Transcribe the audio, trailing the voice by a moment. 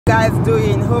guys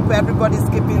doing? Hope everybody's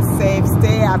keeping safe.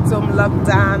 Stay at home,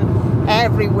 lockdown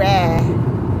everywhere.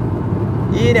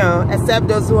 You know, except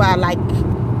those who are like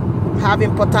have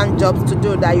important jobs to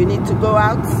do that you need to go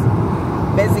out,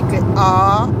 basically,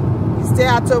 or you stay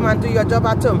at home and do your job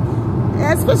at home.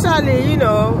 Especially, you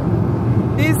know,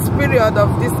 this period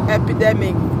of this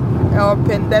epidemic or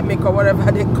pandemic or whatever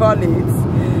they call it,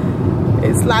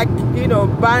 it's like, you know,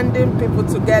 banding people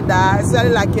together,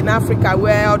 especially like in Africa,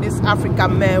 where all these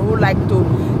African men who like to,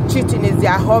 cheating is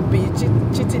their hobby,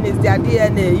 cheating is their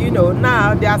DNA, you know,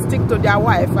 now they are stick to their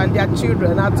wife and their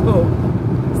children at home.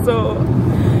 So,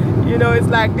 you know, it's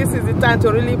like this is the time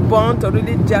to really bond, to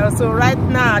really gel. So right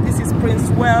now, this is Prince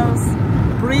Wales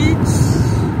Bridge.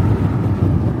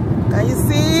 Can you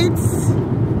see it?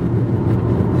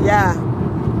 Yeah.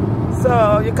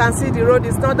 So you can see the road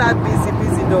is not that busy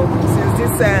though, since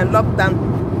this lockdown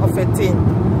of a thing.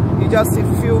 You just see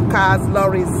few cars,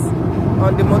 lorries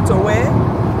on the motorway,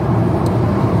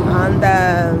 and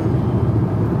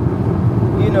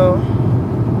you know,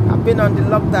 I've been on the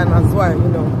lockdown as well, you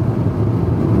know,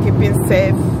 keeping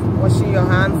safe, washing your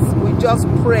hands. We just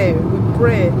pray, we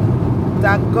pray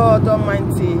that God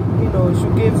Almighty, you know,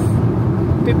 should give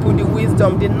people the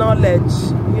wisdom, the knowledge,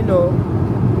 you know,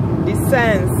 the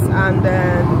sense, and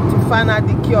to find out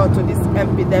the cure to this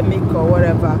epidemic or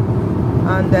whatever,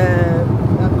 and that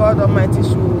God Almighty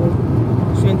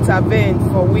should intervene.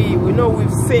 For we know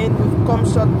we've sinned, we've come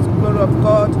short of the glory of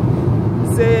God.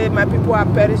 Say my people are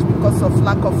perished because of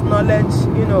lack of knowledge.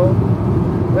 You know,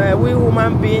 we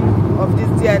human beings of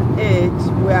this day and age,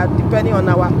 we are depending on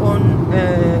our own,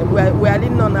 we are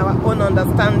leaning on our own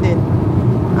understanding.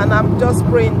 And I'm just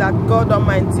praying that God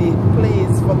Almighty,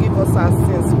 please forgive us our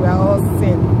sins. We are all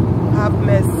sin. Have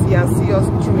mercy and see us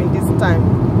through in this time.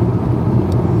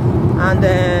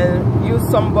 And use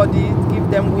somebody, give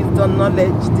them wisdom,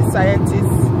 knowledge, the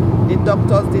scientists, the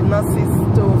doctors, the nurses,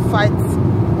 to fight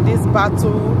this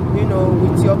battle, you know,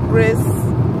 with your grace,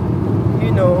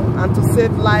 you know, and to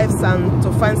save lives and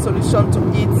to find solution to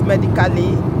it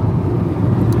medically.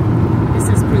 This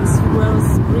is Prince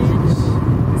Wales Bridge.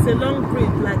 It's a long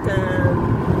bridge, like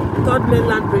a third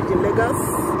mainland bridge in Lagos.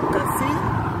 You can see.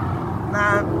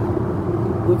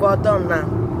 Now, we've all done now,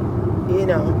 you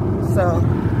know. So,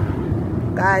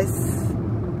 guys,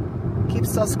 keep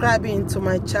subscribing to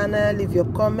my channel, leave your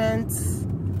comments.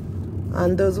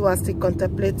 And those who are still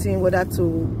contemplating whether to,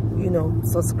 you know,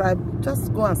 subscribe,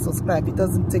 just go and subscribe. It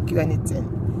doesn't take you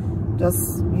anything.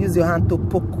 Just use your hand to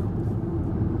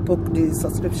poke the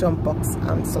subscription box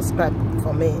and subscribe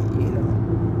for me, you know.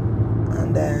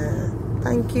 And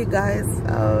thank you guys.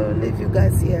 I'll leave you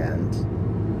guys here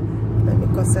and let me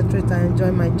concentrate and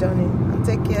enjoy my journey. And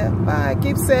take care. Bye.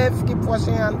 Keep safe. Keep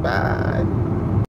washing hands. Bye.